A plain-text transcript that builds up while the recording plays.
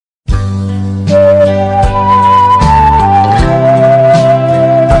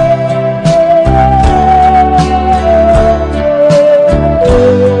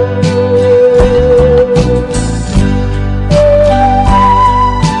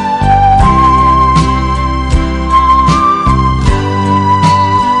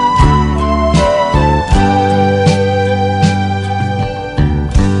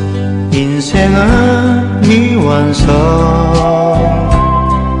미완성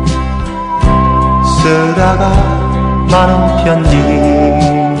쓰다가 많은 편지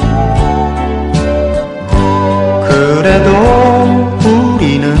그래도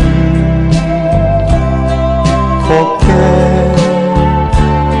우리는 곱게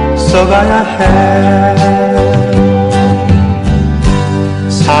써가야 해.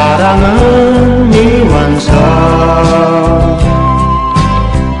 사랑은 미완성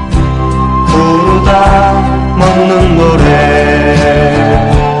부르다 먹는 노래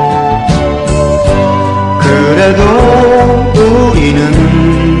그래도 우리는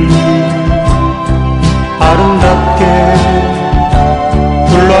아름답게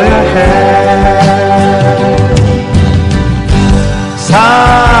불러야 해.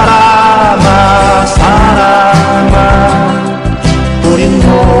 사랑아 사랑아 우린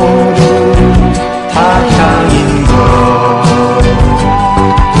모두 다 향인 것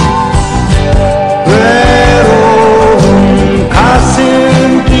외로운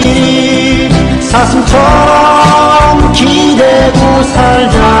가슴길이 사슴처럼 기대고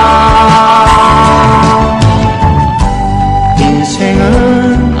살자.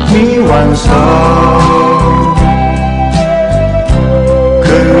 인생은 미완성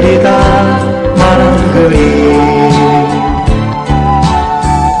그리다 많은 그림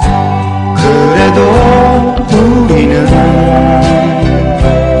그래도 우리는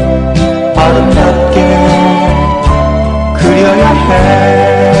아름답게 그려야 해.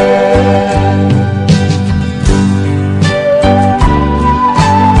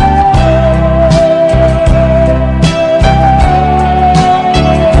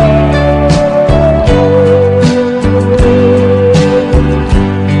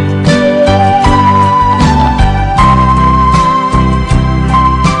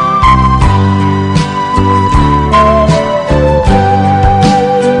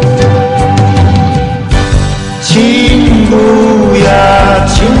 친구야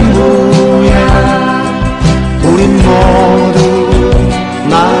친구야 우린 모두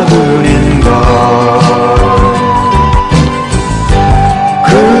나그네인 것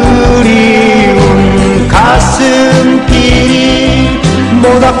그리운 가슴길이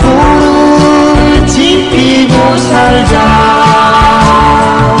모닥불을 지피고 살자.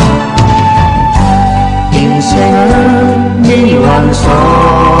 인생은 미완성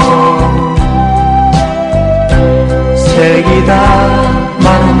색이다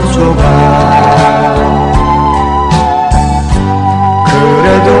많은 조각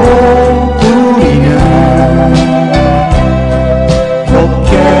그래도 우리는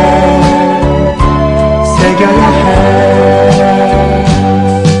곱게 새겨야 해.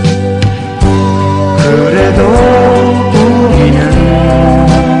 그래도 우리는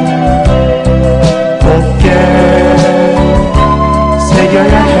곱게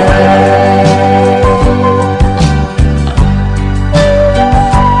새겨야 해.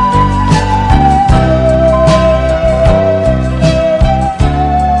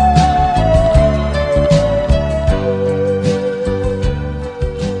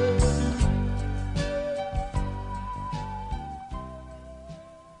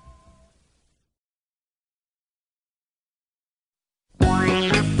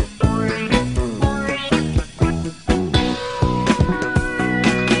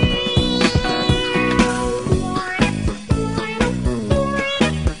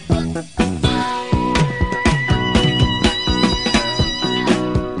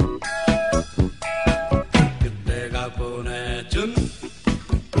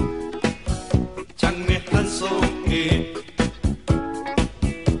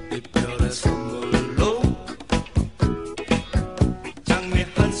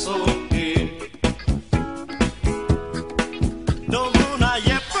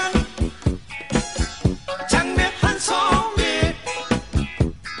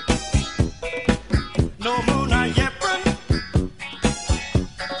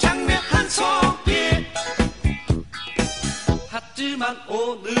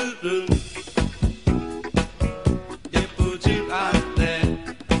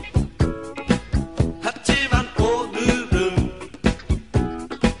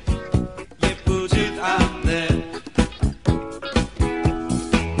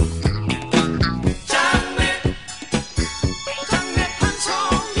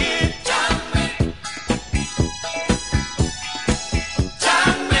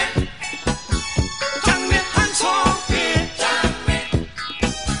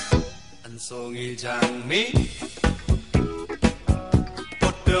 장미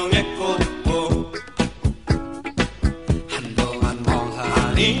꽃병에 꽂고 한동안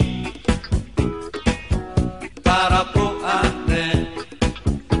멍하니 바라보았네.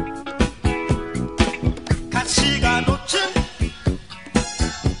 같이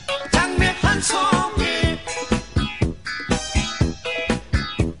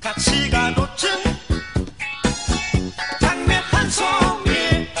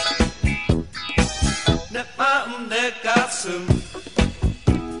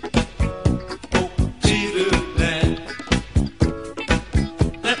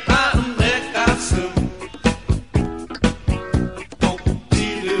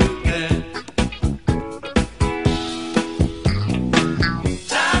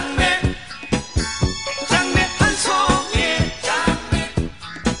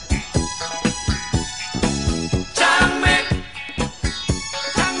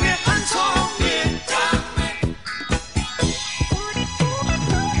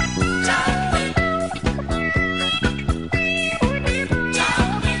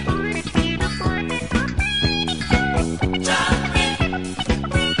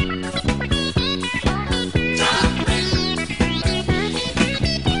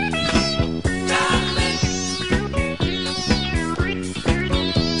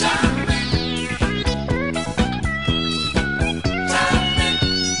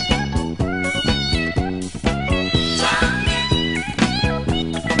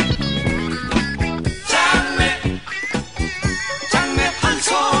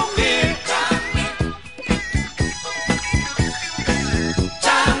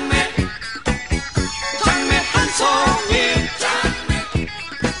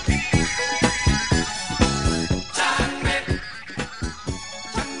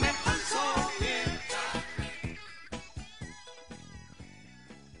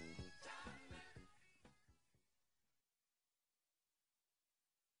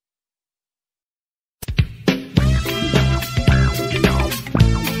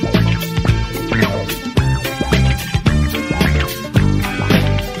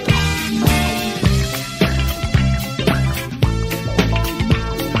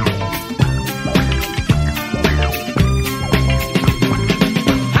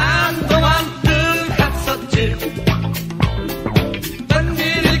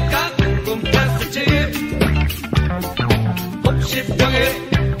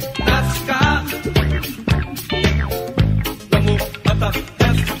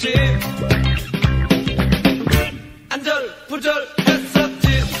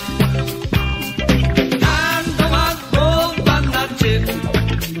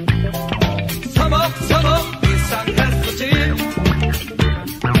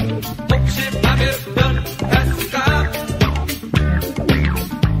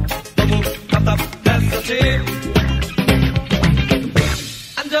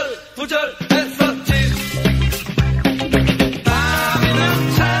부절했었지.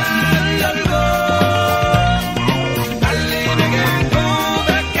 밤이면 차를 열고 달님에게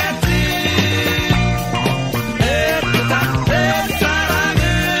고백했지. 애틋한 내 사랑을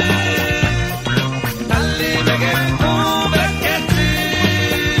달님에게 고백했지.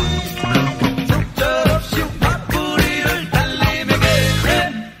 속절없이 화풀이를 달님에게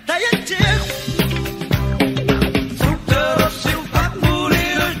했다였지. 속절없이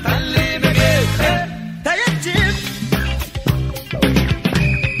화풀이를 달님에게 했다였지.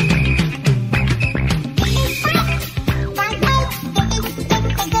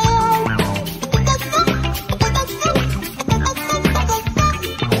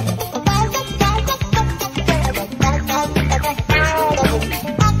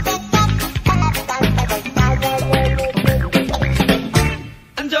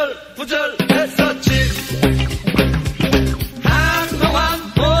 안절부절했었지. 한동안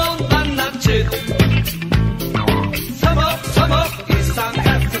못 만났지. 서먹서먹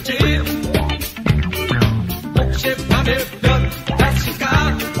이상했었지. 혹시 밤이면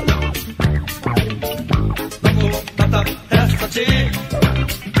갔을까 너무 답답했었지.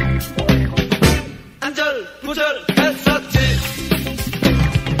 안절부절했었지.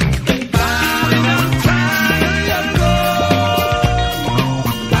 밤이면 차를 열고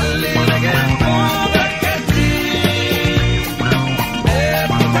달님에게 고백했지.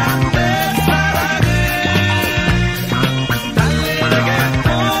 애틋한 내 사랑을 달님에게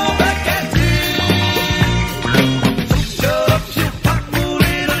고백했지. 속절없이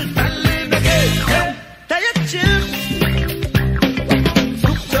화풀이를 달님에게 했다였지.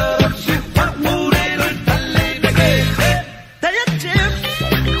 속절없이 화풀이를 달님에게 했다였지.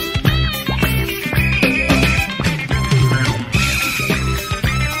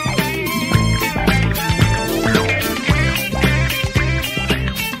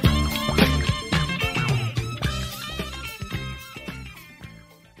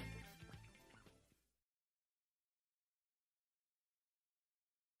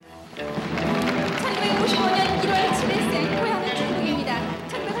 (1955년 1월 7일생) 고향은 충북입니다.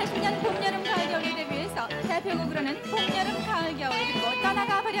 (1980년) 봄, 여름, 가을, 겨울을 데뷔해서 대표곡으로는 봄, 여름, 가을, 겨울 그리고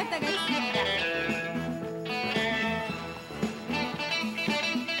떠나가 버렸다가 있습니다.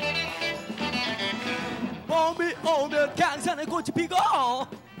 봄이 오면 강산에 꽃이 피고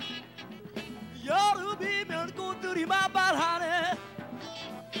여름이면 꽃들이 만발하네.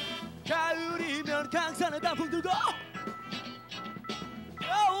 가을이면 강산에 단풍 들고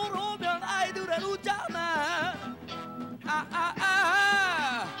겨울 오면 아이들은 웃잖아.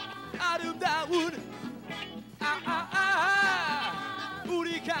 아름다운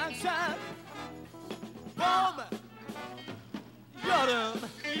우리 강산. 봄, 여름,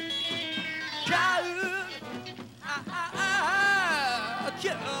 가을,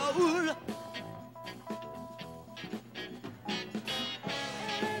 겨울.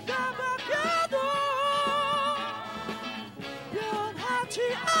 해가 바뀌어도 변하지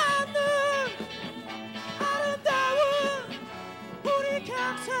않는 아름다운 우리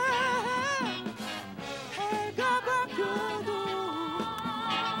강산. 해가 바뀌어도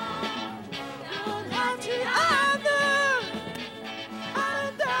변하지 않는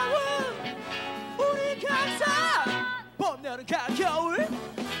아름다운 우리 강산. 봄, 여름, 가을, 겨울.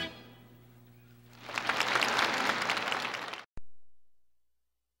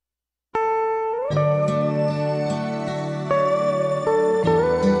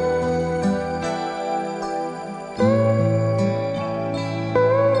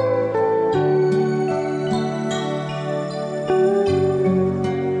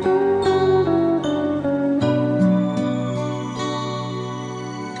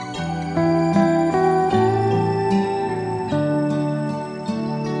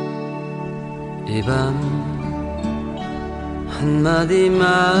 이 밤 한마디 말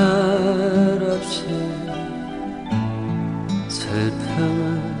없이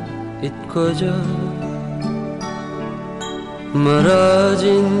슬픔을 잊고자 멀어진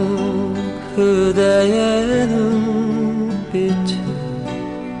그대의 눈빛에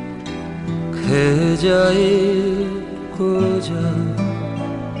그저 잊고자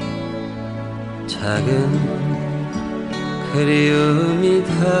작은 그리움이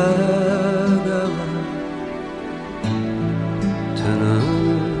다가와 두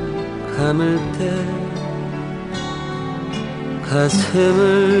눈을 감을 때 가슴을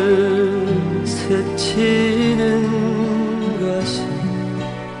스치는 것이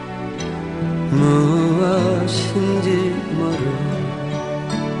무엇인지 모르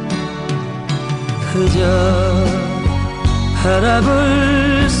그저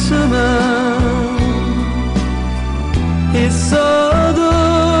바라볼 수만 있어도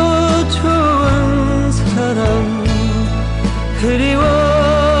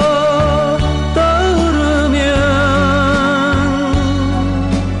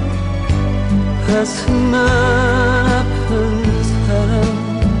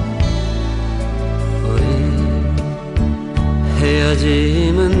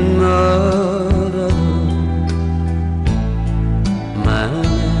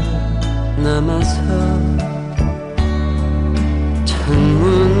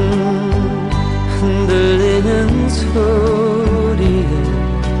소리에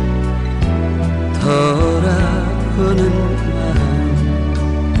돌아오는 마음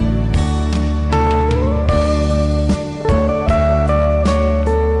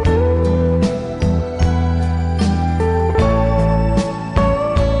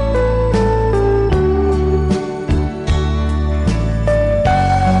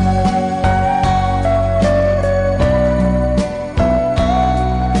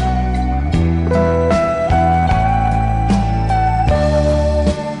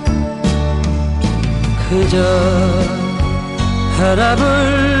그저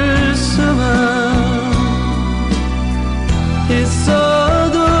바라볼 수만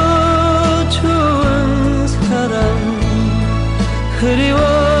있어도 좋은 사람 그리워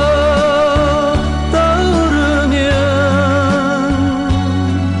떠오르면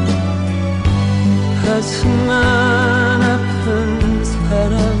가슴만 아픈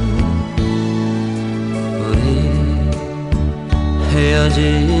사람 우리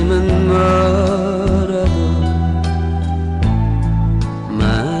헤어짐은 뭐라도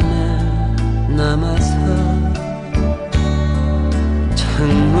남아서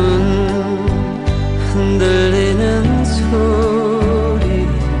창문 흔들리는 소리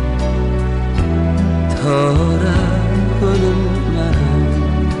돌아오는 마음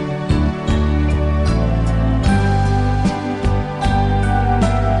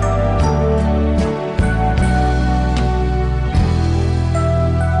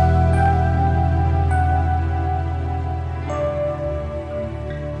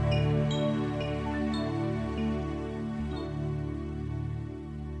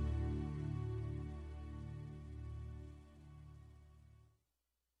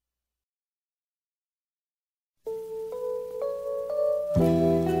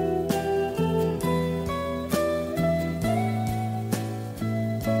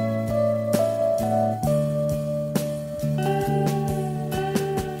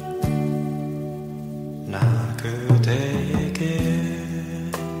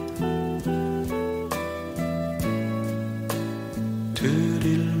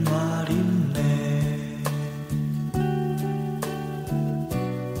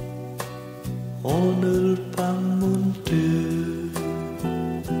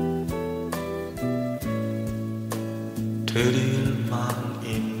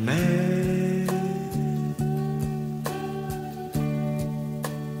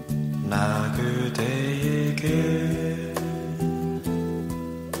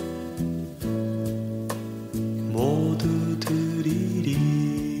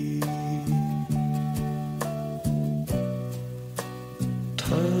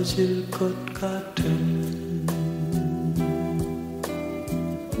터질 것 같은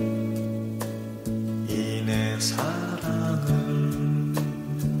이 내 사랑을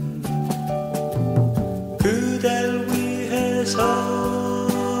그댈 위해서라면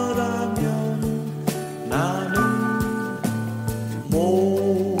나는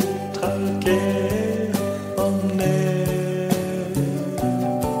못할 게 없네.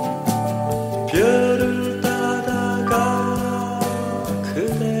 별을 따다가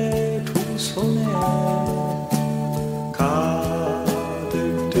그대 두 손에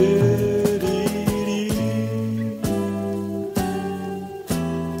가득 들이리.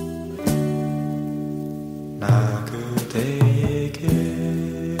 나 그대에게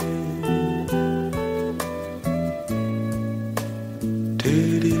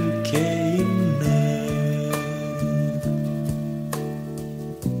드릴 게 있네.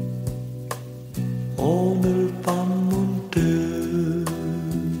 오늘 밤 문득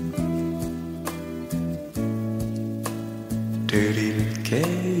드릴 게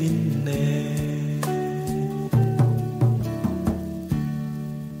있네.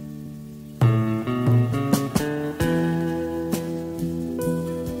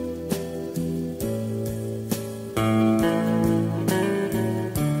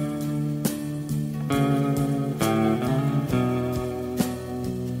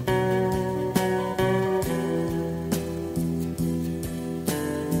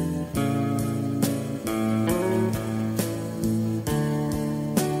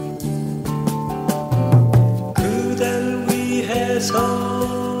 그댈 위해서라면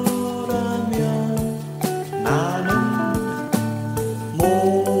나는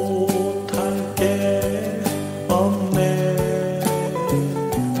못할 게 없네.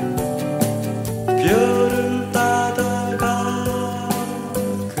 별을 따다가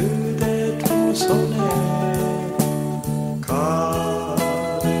그대 두 손에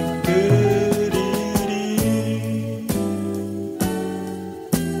가득 들이리.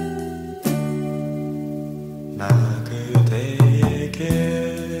 나 그대에게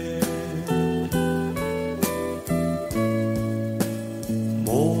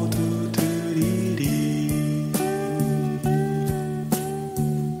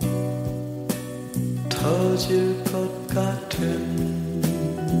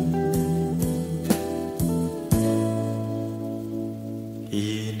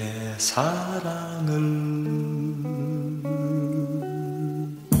사랑을.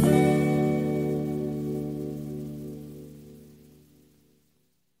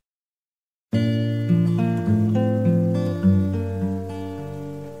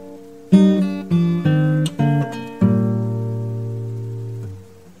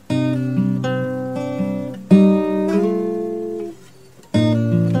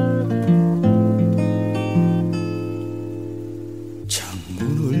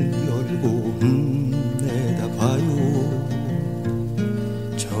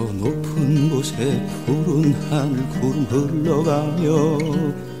 구름 흘러가며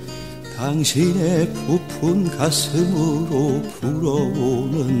당신의 부푼 가슴으로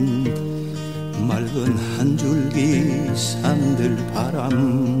불어오는 맑은 한 줄기 산들바람.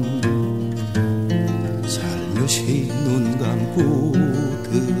 살며시 눈 감고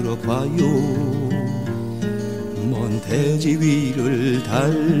들어봐요. 먼 대지 위를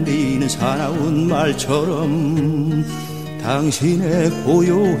달리는 사나운 말처럼 당신의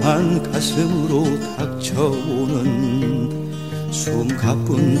고요한 가슴으로 닥쳐오는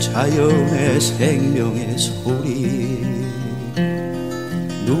숨가쁜 자연의 생명의 소리.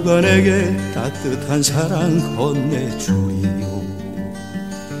 누가 내게 따뜻한 사랑 건네주리요.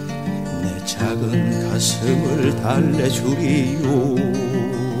 내 작은 가슴을 달래주리요.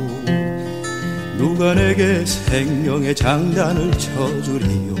 누가 내게 생명의 장단을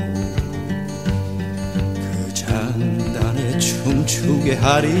쳐주리요. 그 장단에 춤추게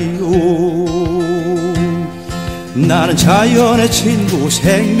하리요. 나는 자연의 친구,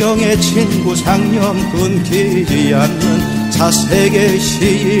 생명의 친구, 상념 끊기지 않는 사색의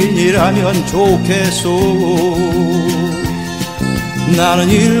시인이라면 좋겠소. 나는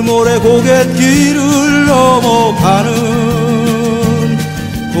일몰의 고갯길을 넘어가는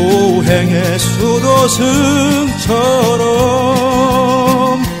고행의 수도승처럼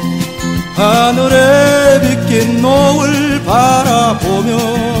하늘에 빗긴 노을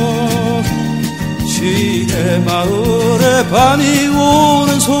바라보며 시내 마을에 밤이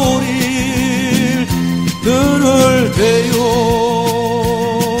오는 소리를 들을 때요.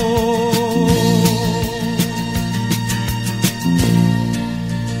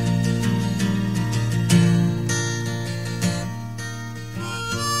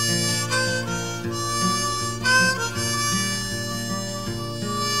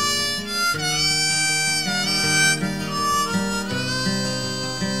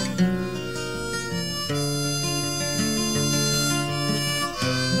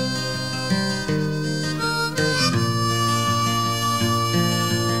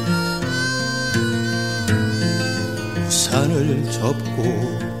 우산을 접고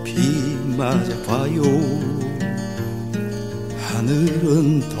비 맞아봐요.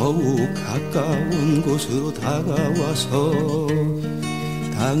 하늘은 더욱 가까운 곳으로 다가와서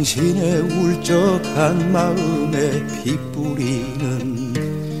당신의 울적한 마음에 빗뿌리는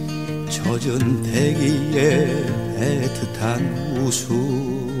젖은 대기의 애틋한 웃음.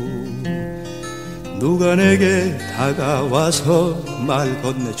 누가 내게 다가와서 말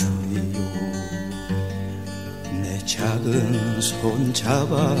건네주리요. 내 작은 손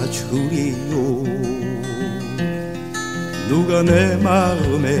잡아주리요. 누가 내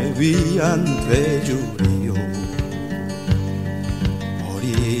마음에 위안 돼주리요.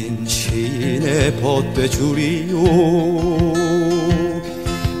 어린 시인의 벗돼주리요.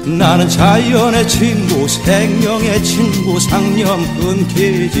 나는 자연의 친구, 생명의 친구, 상념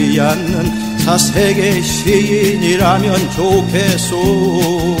끊기지 않는 사색의 시인이라면 좋겠소.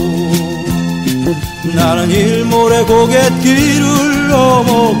 나는 일몰의 고갯길을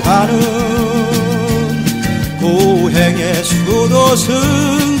넘어가는 고행의 수도승처럼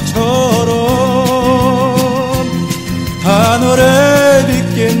하늘에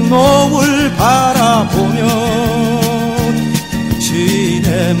빗긴 노을 바라보며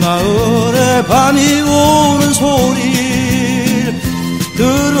시내 마을에 밤이 오는 소리를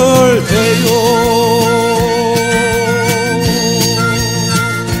들을 때요.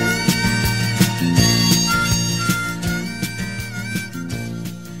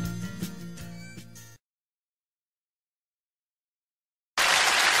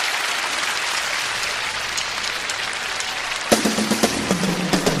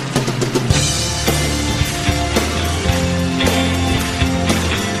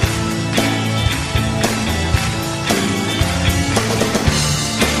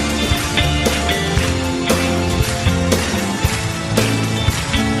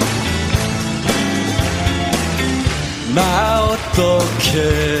 나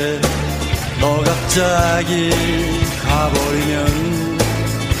어떻게 너 갑자기 가버리면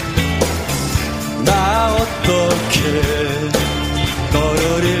나 어떻게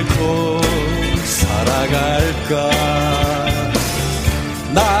너를 잃고 갈까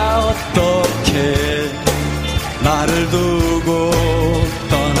나 어떻게 나를 두고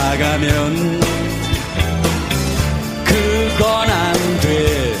떠나가면 그건 안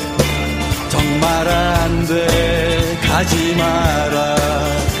돼 정말 안 돼 가지 마라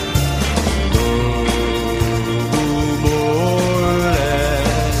누구 몰래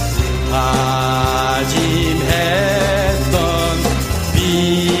다짐했던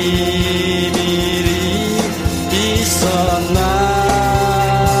비밀이 있었나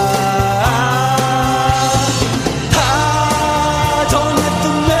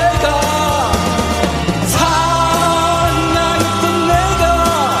다정했던 내가 사랑했던 내가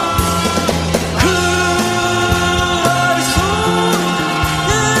그럴 수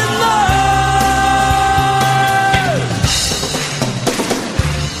있나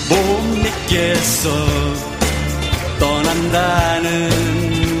못 믿겠어 떠난다는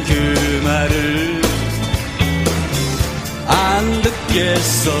그 말을 안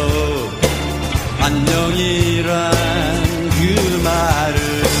듣겠어 안녕이란 그 말을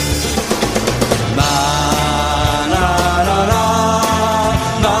나나나나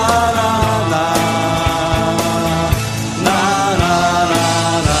나나나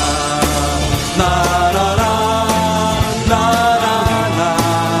나나나나 나나나 나나나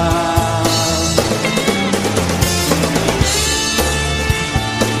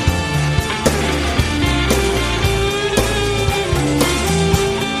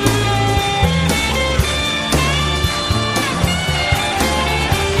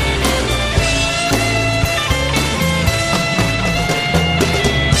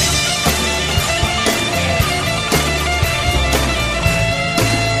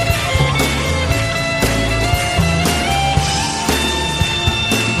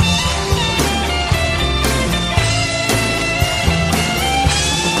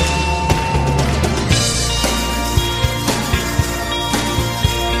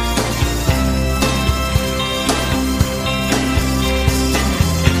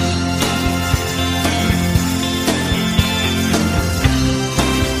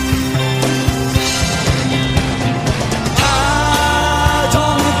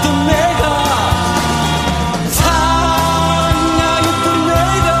다정했던 내가 사랑했던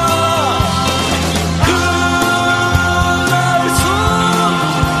내가 그럴 수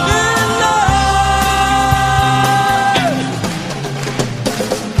있나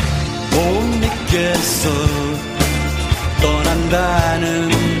못 믿겠어 떠난다는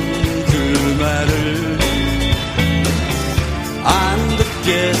그 말을 안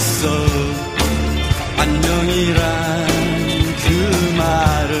듣겠어 안녕이란 그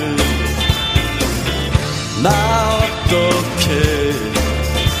말을 나 어떻게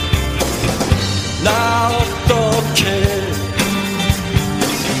나 어떻게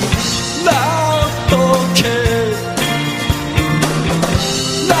나 어떻게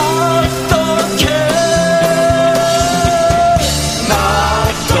나 어떻게 나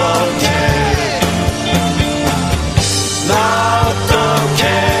어떻게 나 어떻게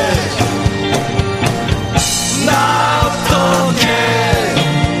나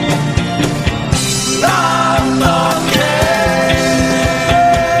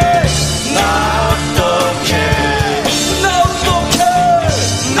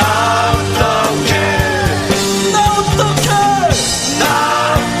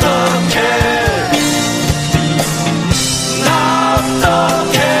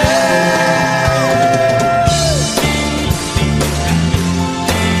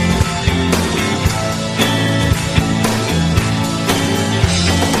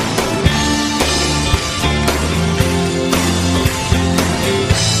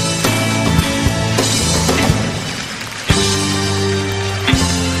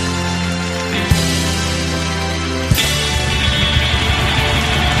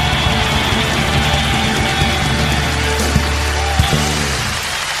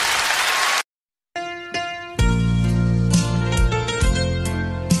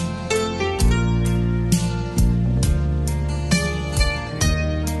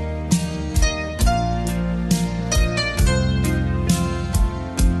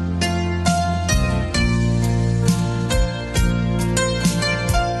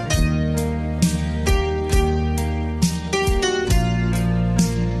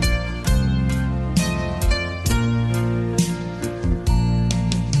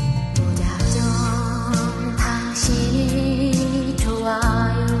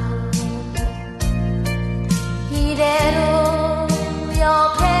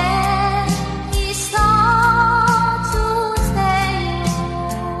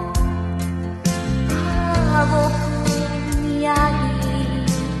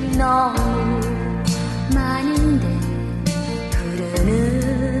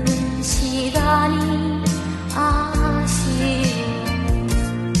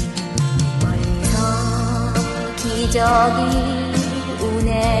기적이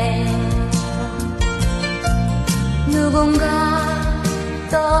우네요. 누군가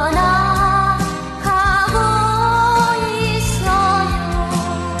떠나가고 있어요.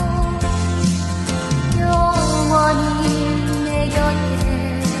 영원히 내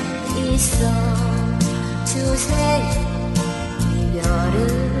곁에 있어 주세요.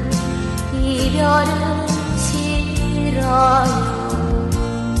 이별은 싫어요.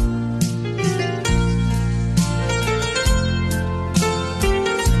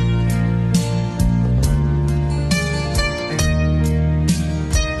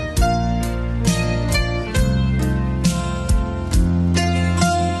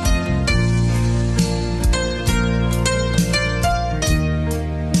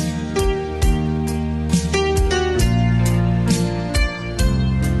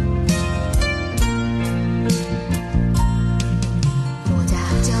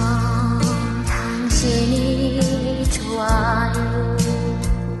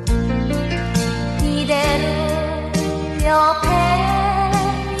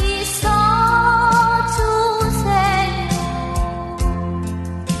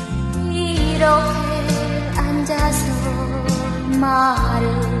 말을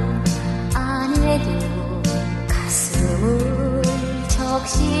안 해도 가슴을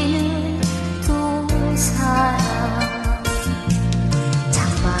적시는 두 사람.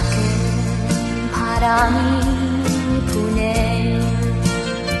 창밖에 바람이 부네요.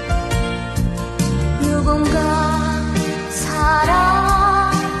 누군가 사랑하고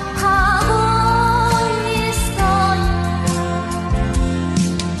있어요.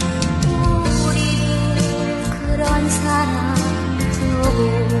 우리도 그런 사람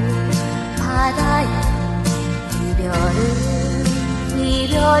바다에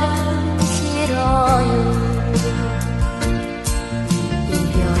이별은 싫어요.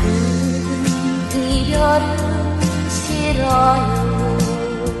 이별은 싫어요.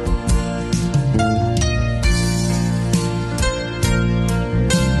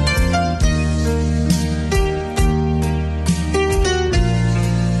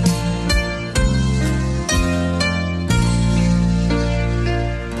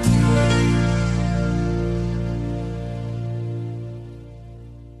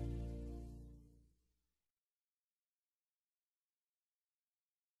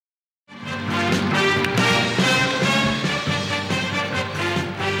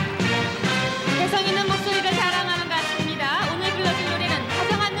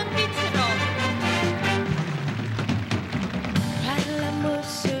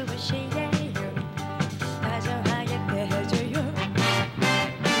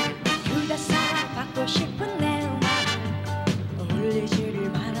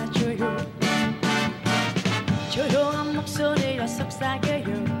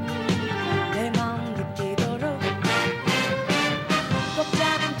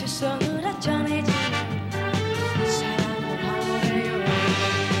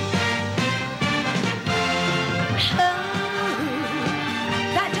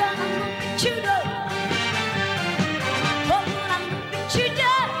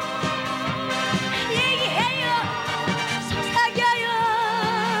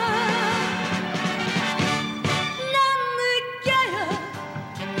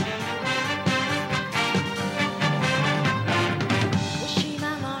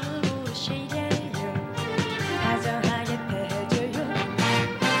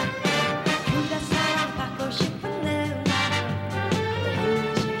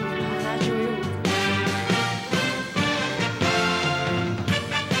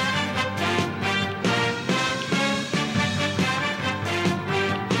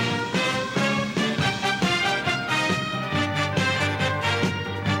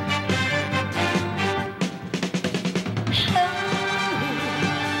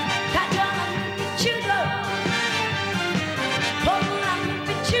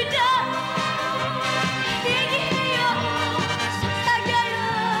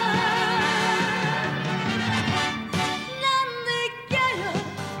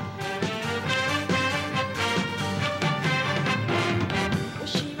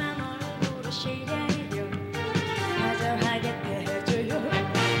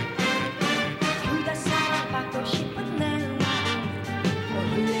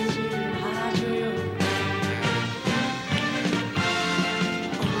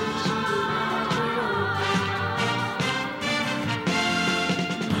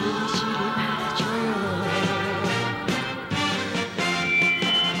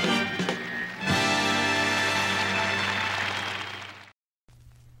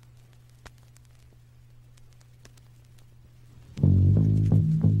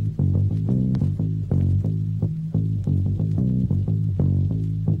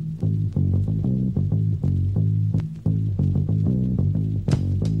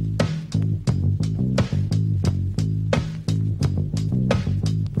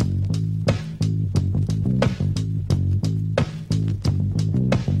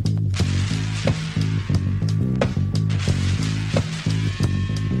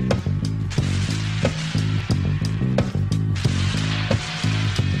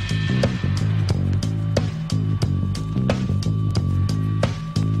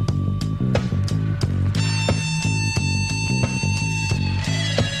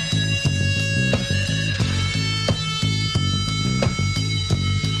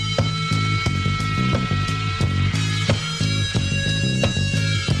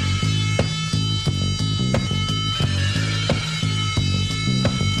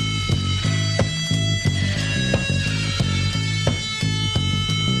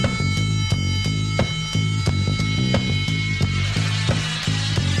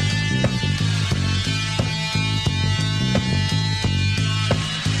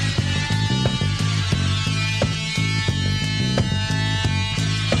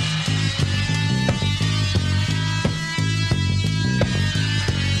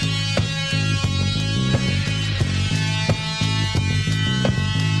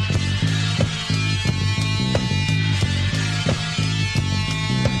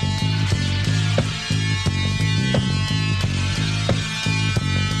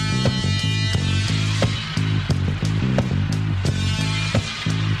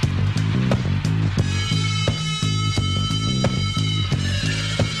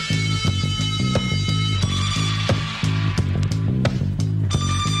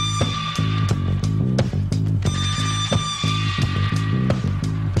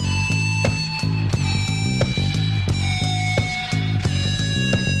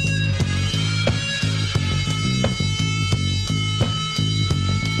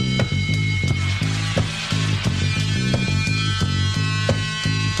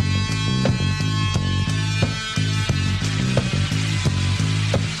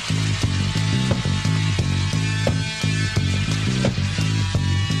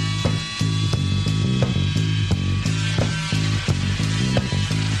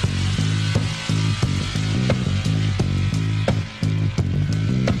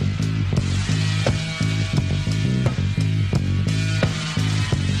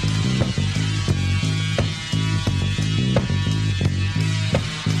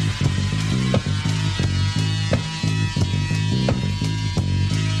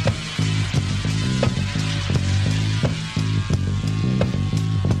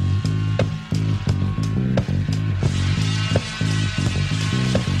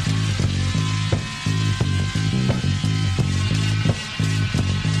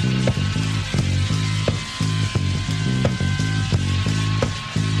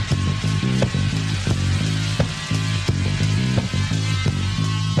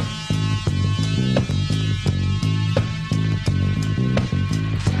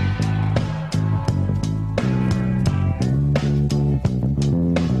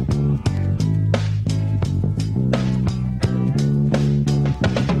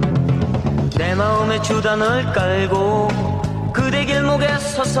 마음에 주단을 깔고 그대 길목에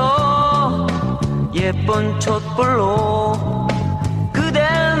서서 예쁜 촛불로 그댈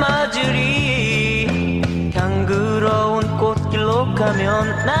맞으리. 향그러운 꽃길로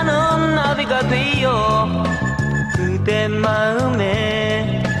가면 나는 나비가 되어 그대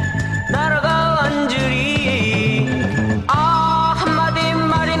마음에 날아가 앉으리. 아, 한마디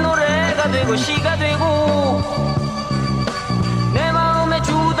말이 노래가 되고 시가 되고 내 마음에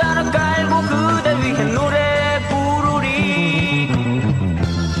주단을 깔고 그대 위해 노래 부르리.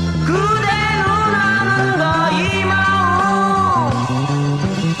 그대는 아는가 이 마음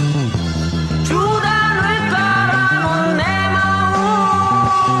주단을 깔아놓은 내 마음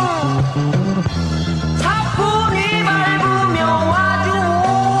사뿐히 밟으며 와줘.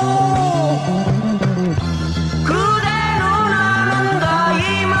 그대는 아는가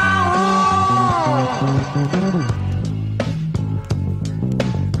이 마음.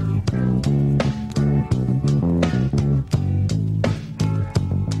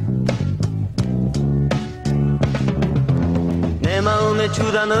 내 마음에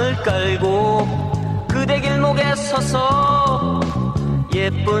주단을 깔고 그대 길목에 서서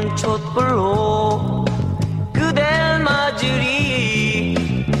예쁜 촛불로 그댈 맞으리.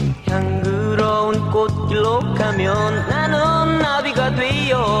 향그러운 꽃길로 가면 나는 나비가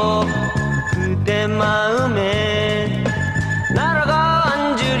되어 그대 마음에 날아가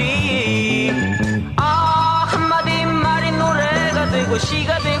앉으리. 아, 한마디 말이 노래가 되고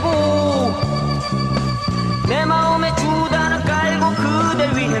시가 되고 내 마음에 주단을 깔고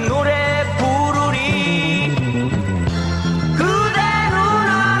그대 위해 노래 부르리. 그대는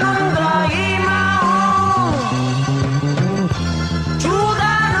아는가 이 마음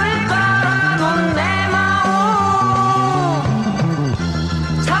주단을 깔아놓은 내 마음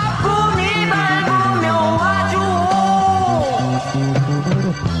사뿐히 밟으며 와줘.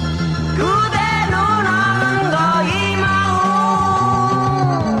 그대는 아는가 이 마음.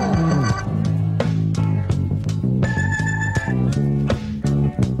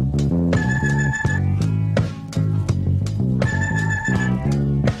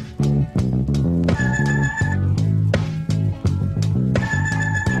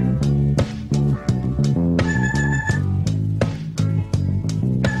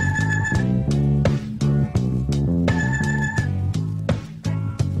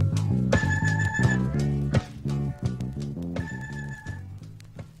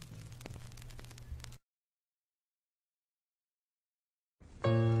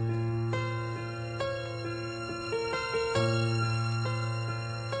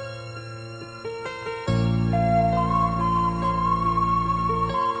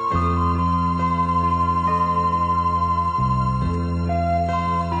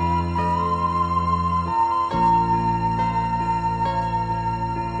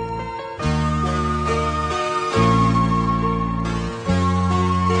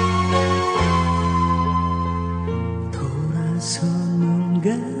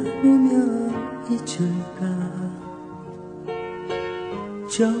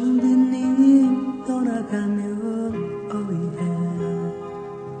 정든님 떠나가면 어이해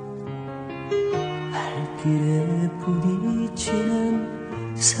발길에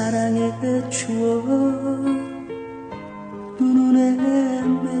부딪히는 사랑의 추억 두 눈에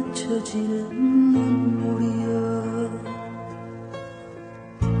맺혀지는 눈물이여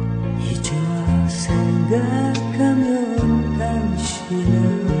이제와 생각하면 당신은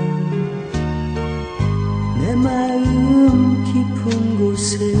내 마음 깊은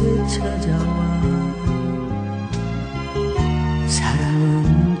곳에 찾아와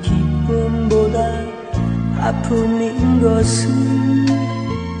사랑은 기쁨보다 아픔인 것을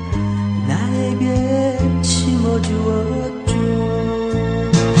나에게 심어주었죠.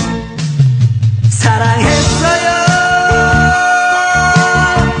 사랑했어요.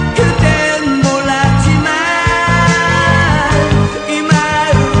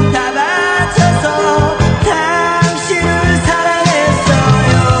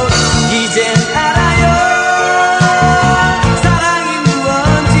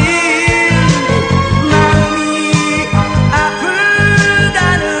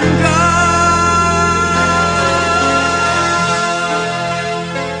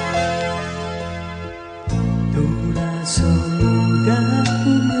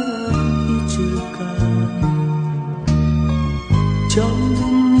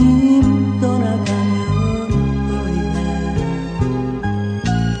 정든님 떠나가면 어이해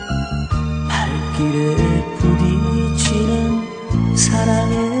발길에 부딪히는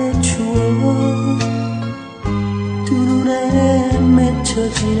사랑의 추억 두 눈에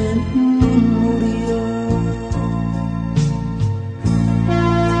맺혀지는 눈물이여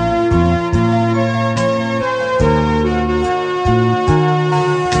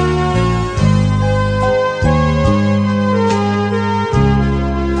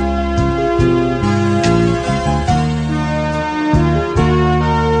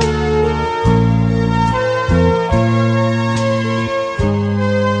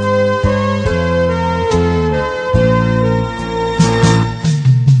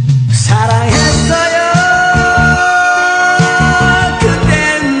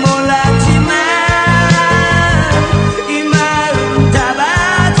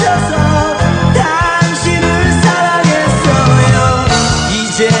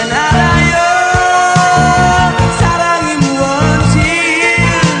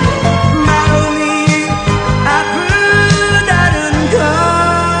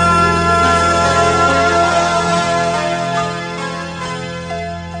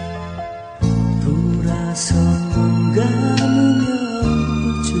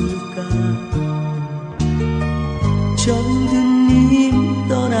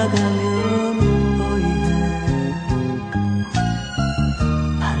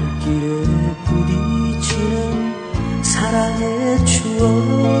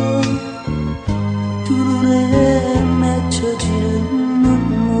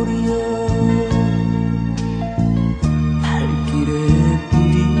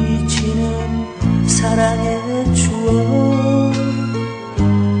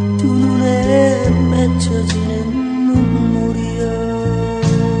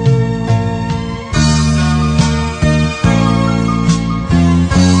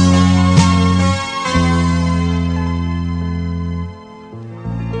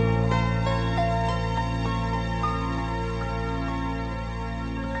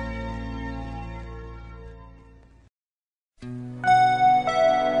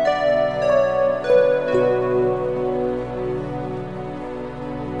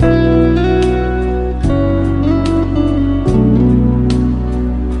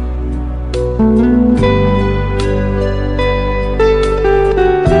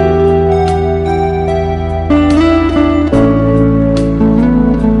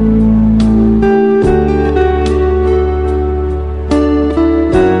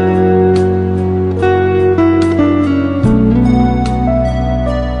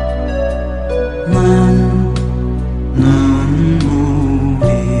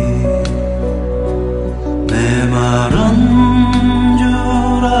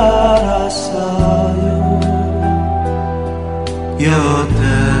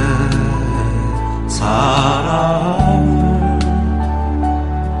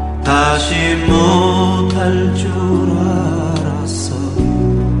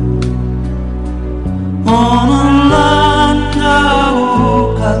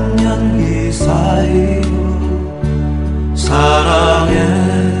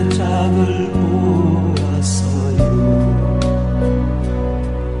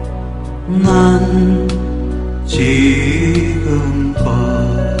난 지금껏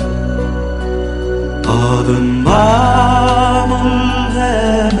어두운 밤을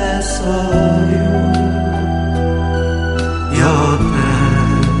헤맸어요. 여태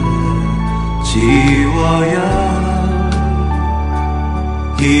지워야 할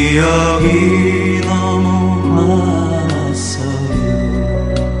기억이 너무 많았어요.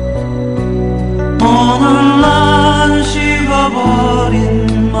 오늘 난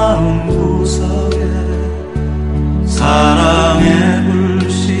식어버린 마음구석에 사랑의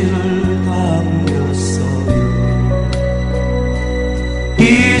불씨를 담겼어요.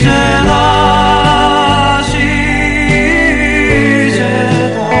 이제 다시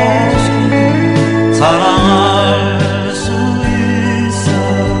사랑할 수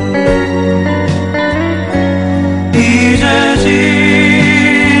있어요. 이제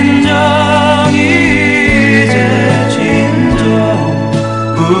진정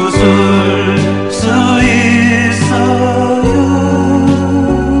웃을 수 있어요.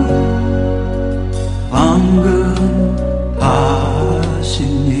 방금 하신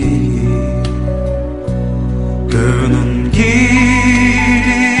얘기 그 눈길이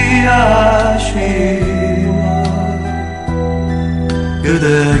아쉬워 그대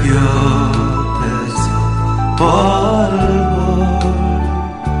곁에서 벌벌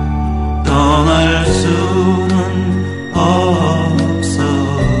떠날 수는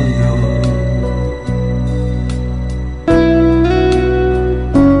없어요.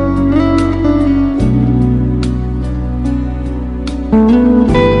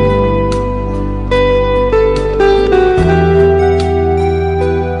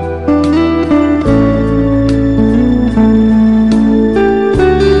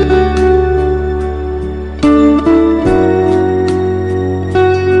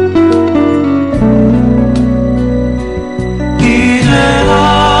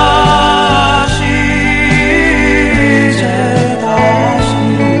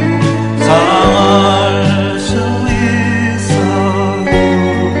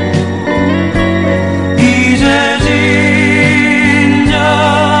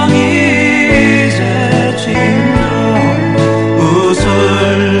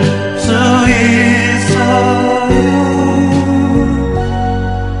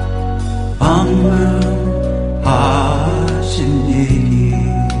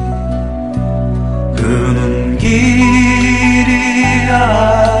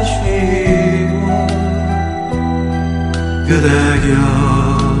 그대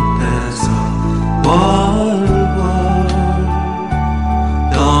곁에서 월월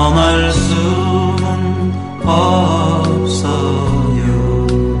떠날 수는 없어요.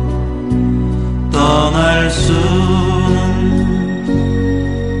 떠날 수는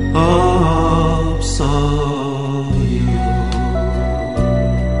없어요.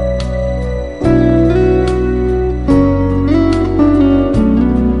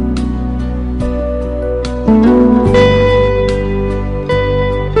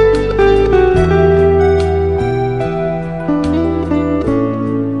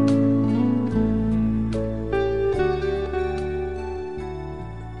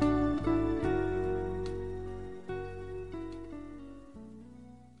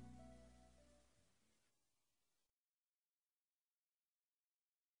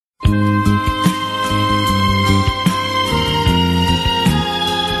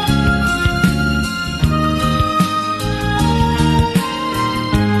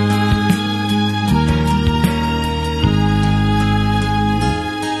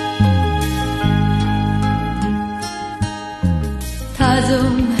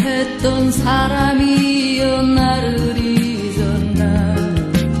 다정했던 사람이여 나를 잊었나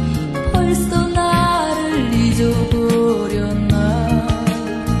벌써 나를 잊어버렸나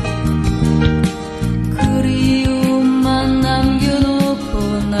그리움만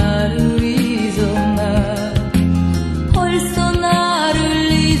남겨놓고 나를 잊었나 벌써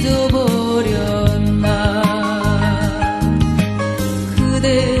나를 잊어버렸나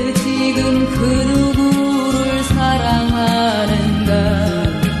그대 지금 그 누구를 사랑하는가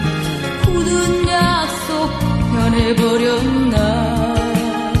굳은 약속 변해버렸나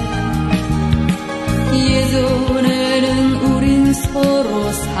예전에는 우린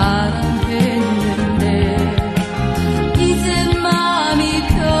서로 사랑했는데 이제 마음이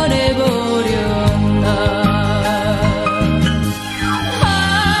변해버렸나 아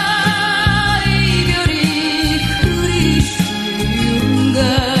이별이 그리 쉬운가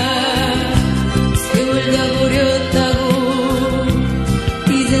세월 가버렸다고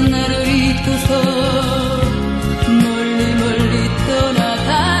이젠 나를 잊고서 멀리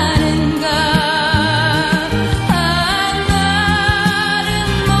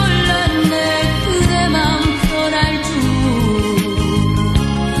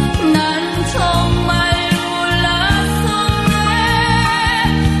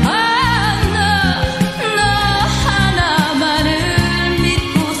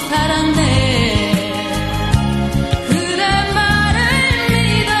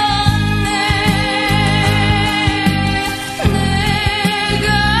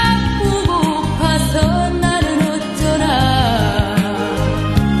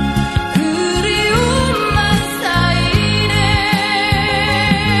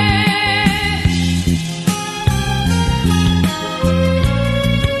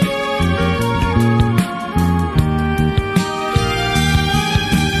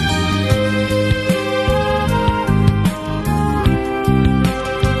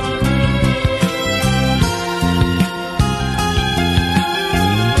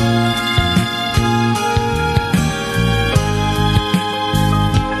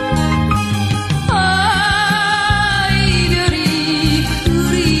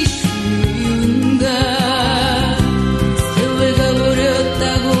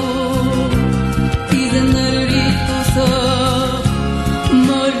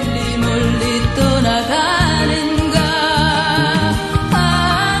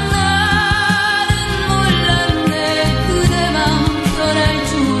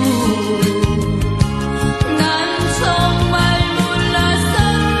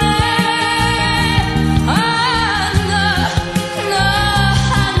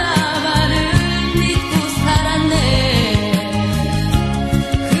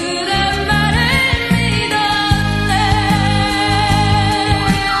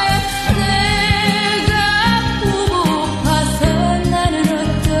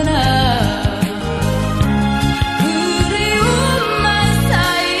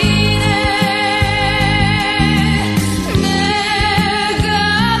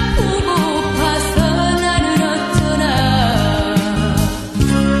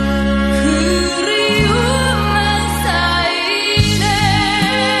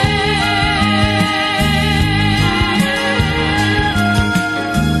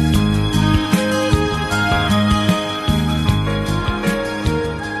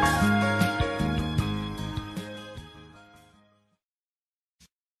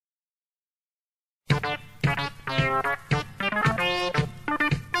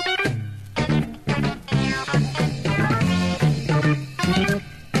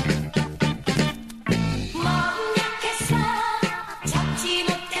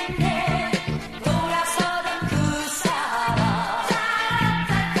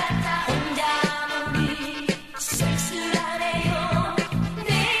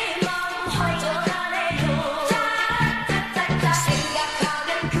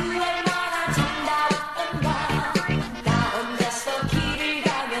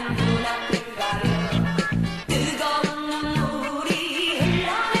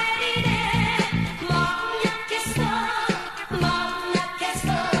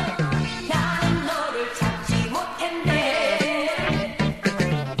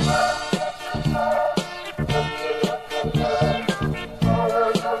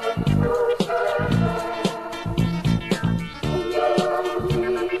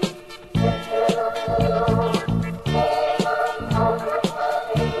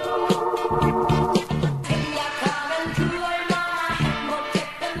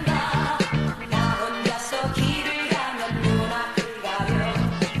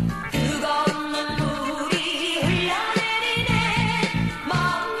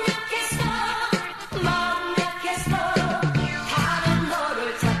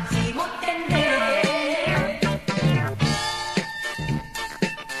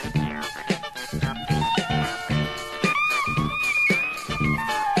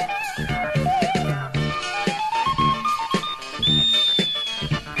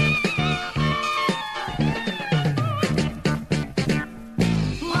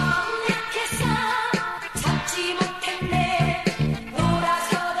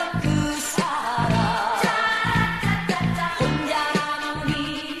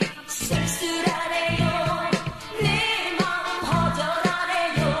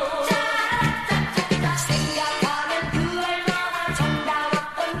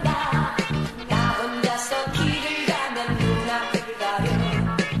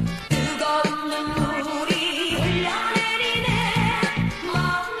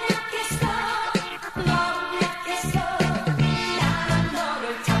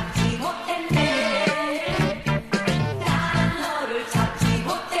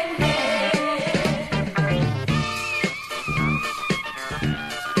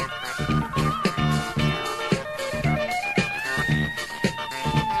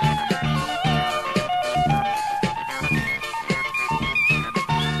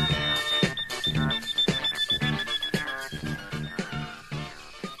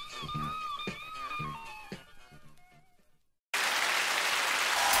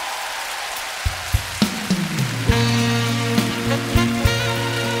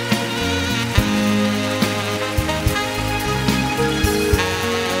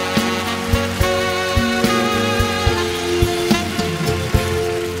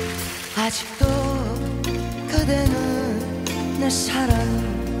아직도 그대는 내 사랑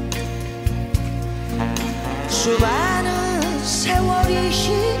수많은 세월이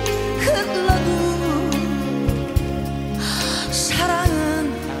흘러도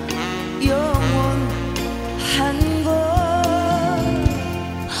사랑은 영원한 것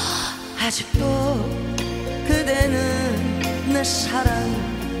아직도 그대는 내 사랑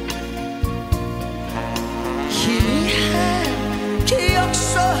희미한 기억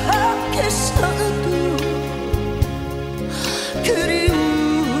속에서도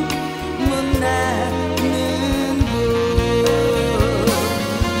그리움은 나는 것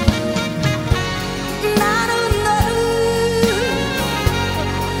나는 너를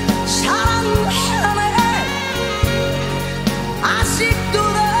사랑하네 아직도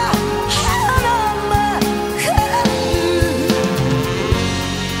너 하나만큼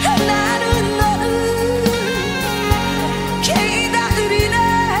나는 너를 기다리네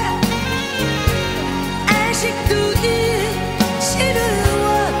아직도 잊지를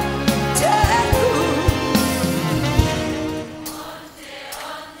못하고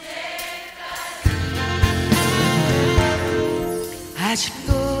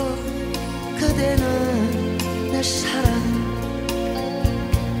아직도 그대는 내 사랑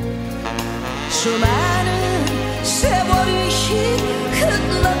수많은 세월이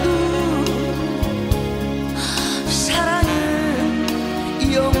흘러도 사랑은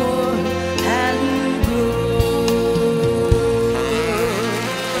영원한 것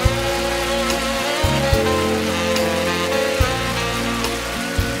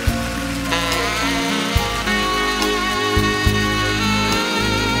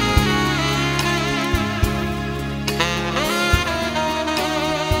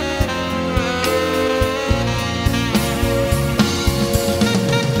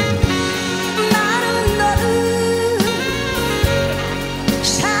나는 너를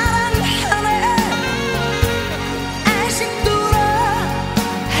사랑하네 아직도 너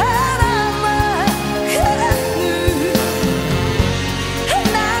하나만큼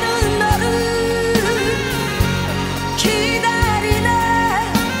나는 너를 기다리네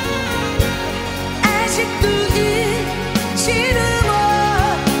아직도 잊지를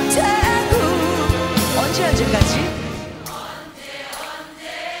못하고 언제까지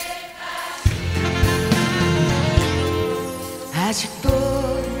아직도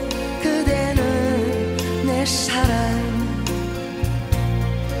그대는 내 사랑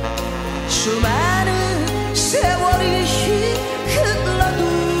수많은 세월이 흘러도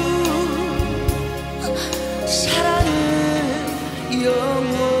사랑은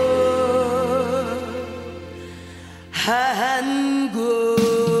영원한 곳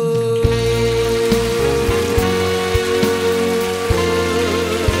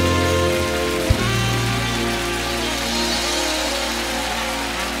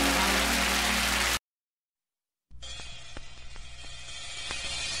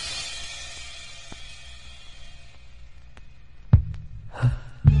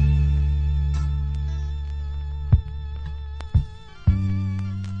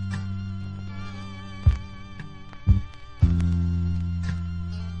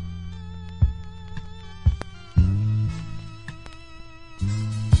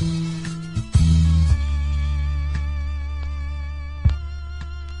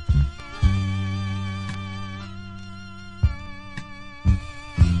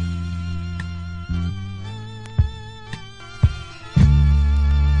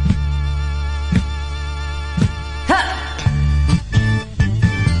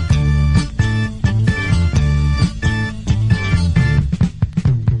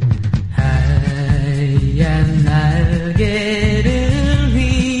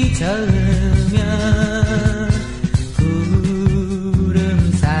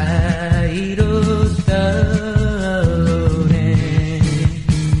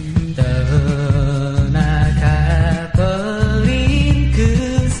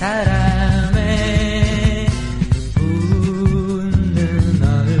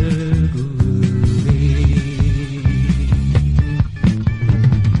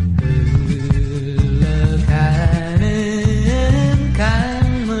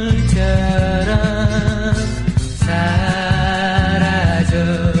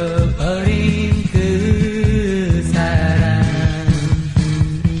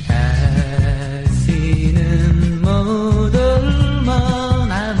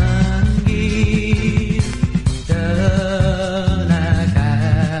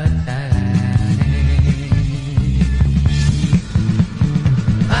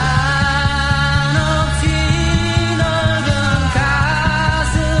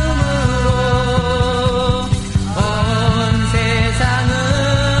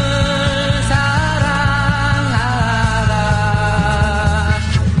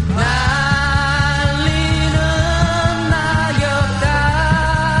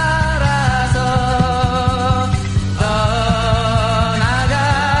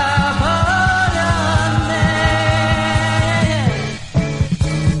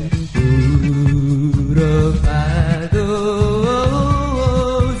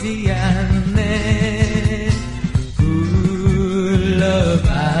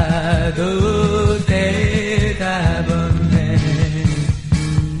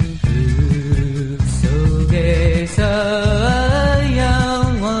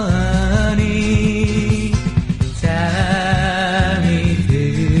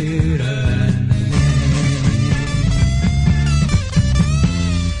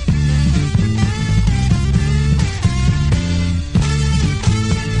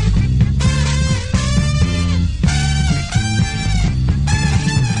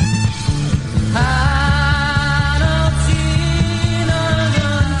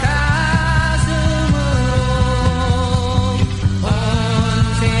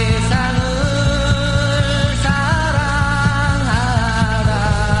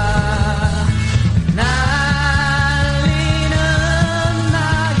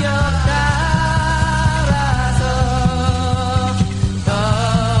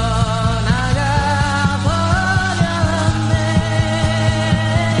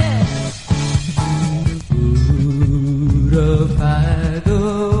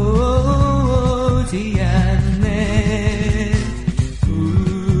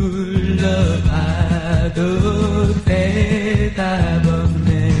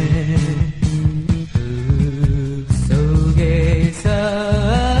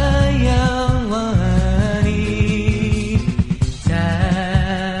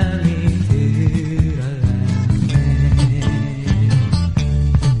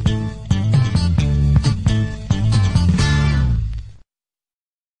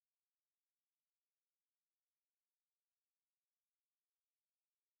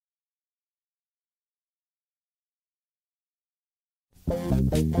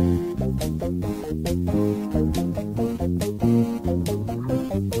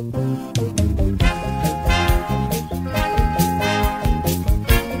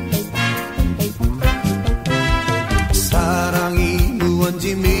사랑이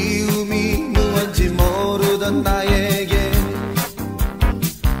무언지 미움이 무언지 모르던 나에게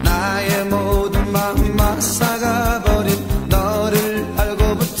나의 모든 마음 맞사가버린 너를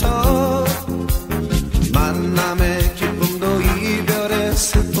알고부터 만남의 기쁨도 이별의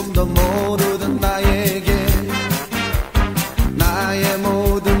슬픔도 모르던 나에게 나의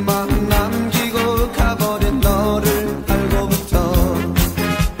모든 마음 남기고 가버린 너를 알고부터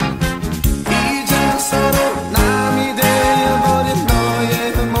이제 서로 남이 되어버린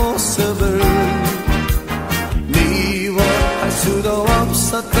너의 모습을 미워할 수도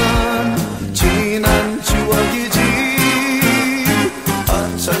없었던 지난 추억이지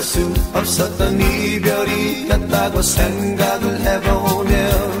어쩔 수 없었던 이별이었다고 생각을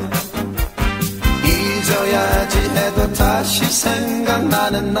해보면 잊어야지 해도 다시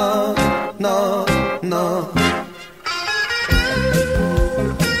생각나는 너.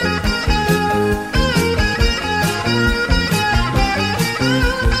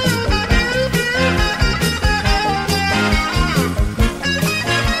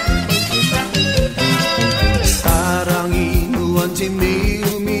 사랑이 무언지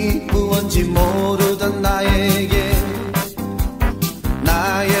미움이 무언지 모르던 나에게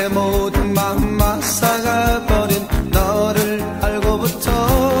나의 모든 마음 맞사가버린 너를 알고부터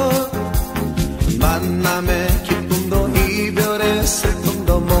만남의 기쁨도 이별의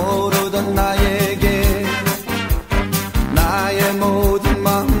슬픔도 모르던 나에게 나의 모든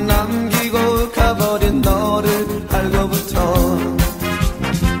마음 남기고 가버린 너를 알고부터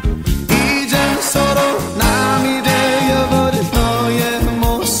이젠 서로 남이 되어버린 너의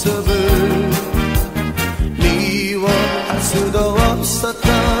모습을 미워할 수도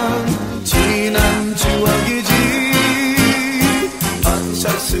없었던 지난 추억이지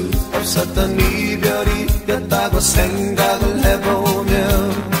어쩔 수 없었던 이별이었다고 생각을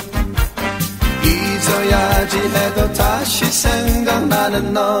해보면 잊어야지 해도 다시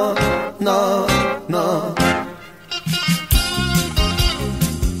생각나는 너.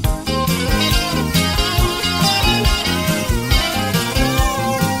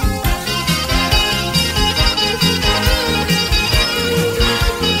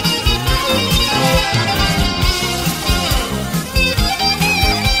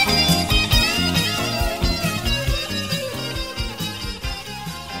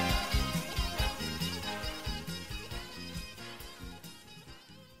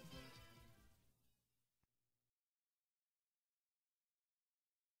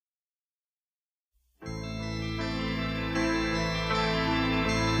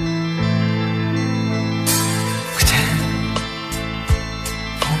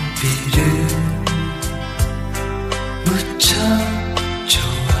 봄비를 무척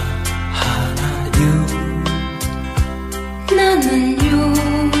좋아하나요? 나는요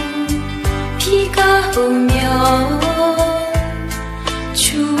비가 오면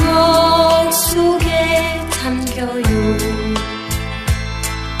추억 속에 잠겨요.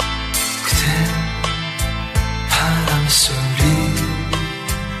 그댄 바람소리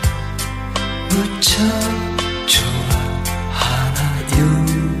무척 좋아하나요?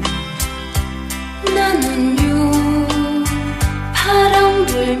 나는요 바람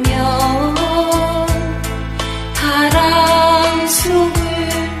불면 바람 속을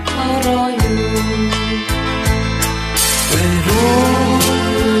걸어요. 외로운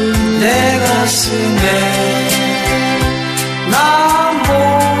내 가슴에 나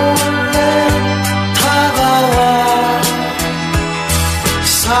몰래 다가와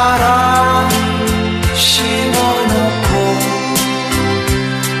사랑 심어놓고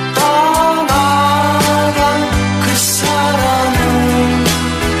떠나간 그 사람은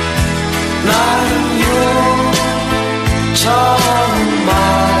나는요 정말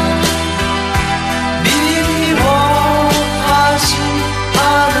미워하지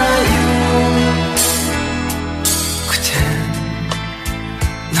않아요.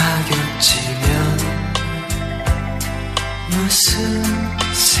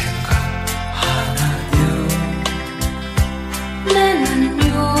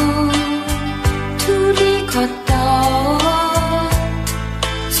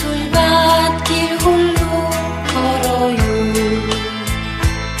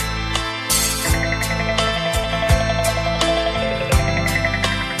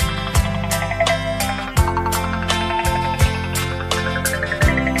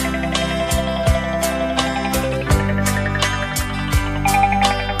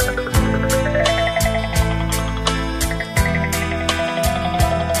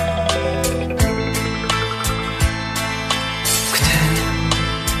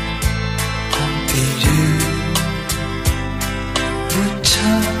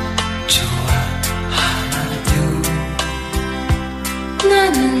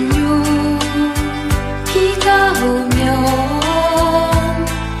 나는요 비가 오면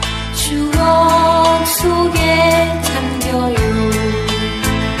추억 속에 잠겨요.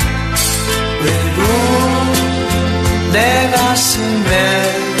 외로운 내 가슴에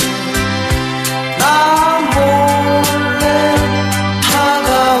나 몰래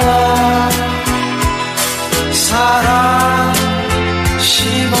다가와 사랑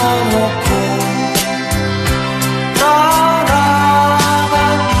씹어먹고 떠나간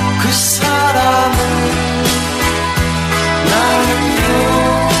그 사람을 나는요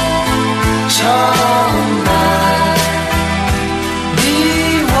정말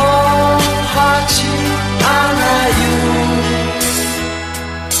미워하지 않아요.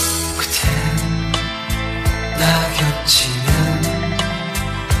 그대 나 겹치면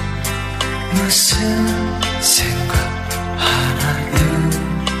무슨 생각하나요?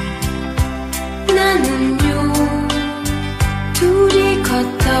 나는요 둘이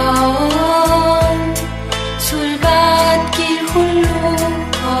걷던 솔밭길 홀로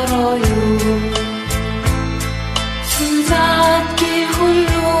걸어요. 솔밭길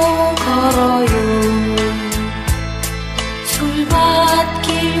홀로 걸어요. 솔밭길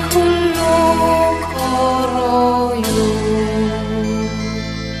홀로 걸어요.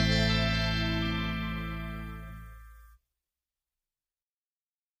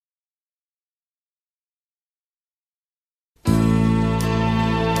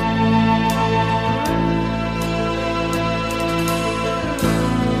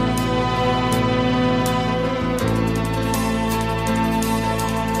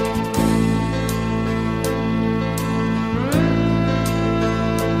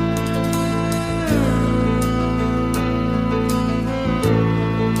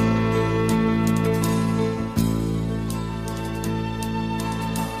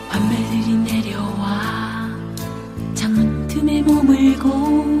 밤매들이 내려와 창문 틈에 머물고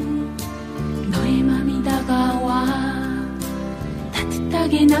너의 맘이 다가와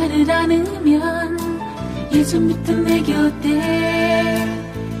따뜻하게 나를 안으면 예전부터 내 곁에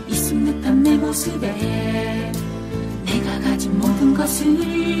있은 듯한 내 모습에 내가 가진 모든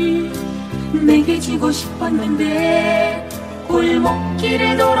것을 내게 주고 싶었는데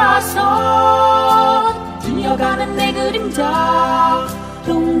골목길에 돌아서 뛰어가는 내 그림자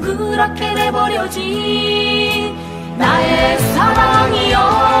동그랗게 내버려진 나의 사랑이여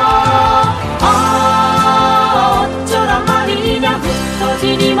어쩌란 말이냐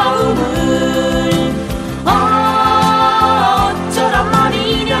흩어진 이 마음을 어쩌란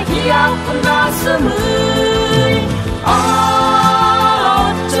말이냐 이 아픈 가슴을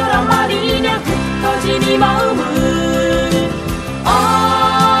어쩌란 말이냐 흩어진 이 마음을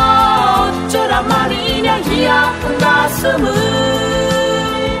어쩌란 말이냐 이 아픈 가슴을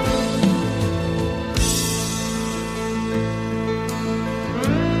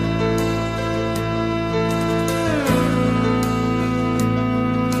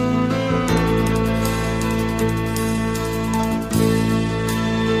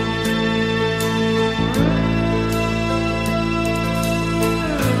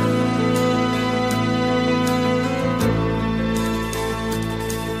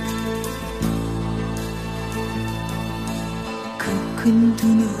큰 두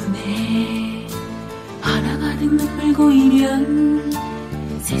눈에 하나 가득 눈물 고이면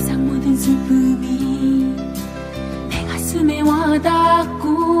세상 모든 슬픔이 내 가슴에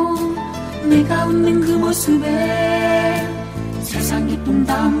와닿고 내가 웃는 그 모습에 세상 기쁨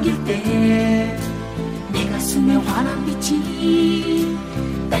담길 때 내 가슴에 환한 빛이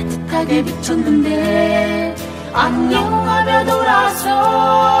따뜻하게 비쳤는데 안녕하며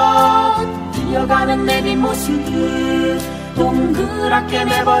돌아서 뛰어가는 내 뒷모습 동그랗게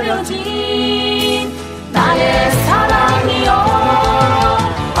내버려진 나의 사랑이여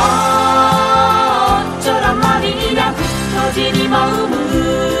어쩌란 말이냐 흩어진 이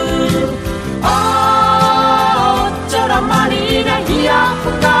마음을 어쩌란 말이냐 이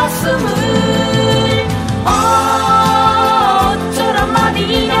아픈 가슴을 어쩌란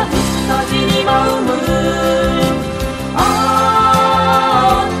말이냐 흩어진 이 마음을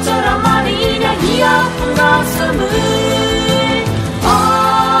어쩌란 말이냐 이 아픈 가슴을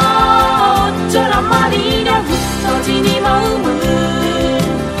어쩌란 말이냐 흩어진 이 마음을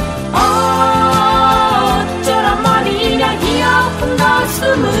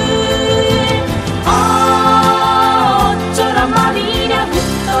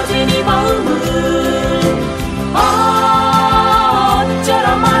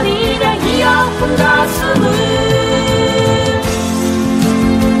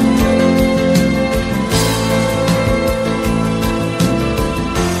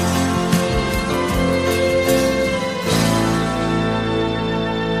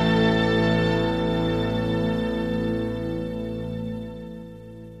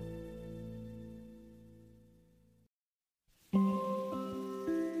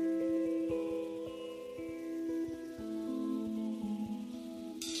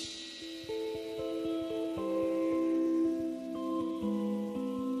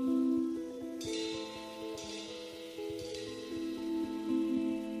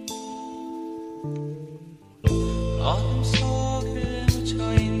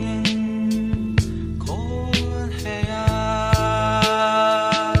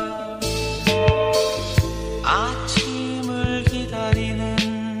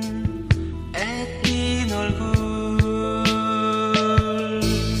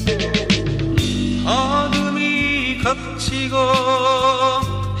스치고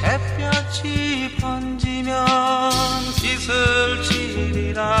햇볕이 번지면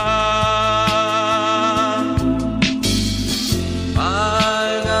이슬질이라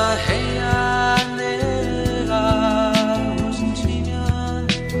맑아 해야 내가 웃음치면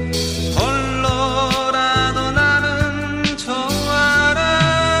홀로라도 나는 좋아라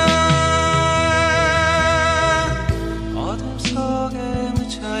어둠 속에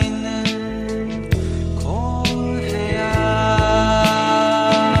묻혀있는 고해야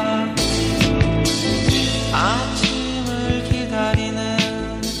아침을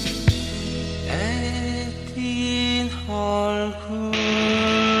기다리는 애띤 얼굴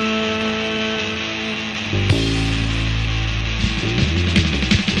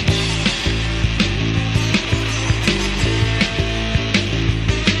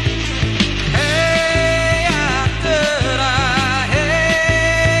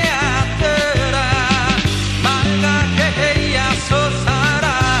해야 뜨라 맑아 해야 솟아라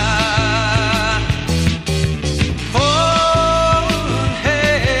고운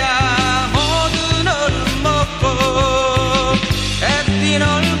해야 모든 얼음 먹고 애띤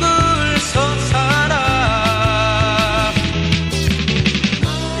얼굴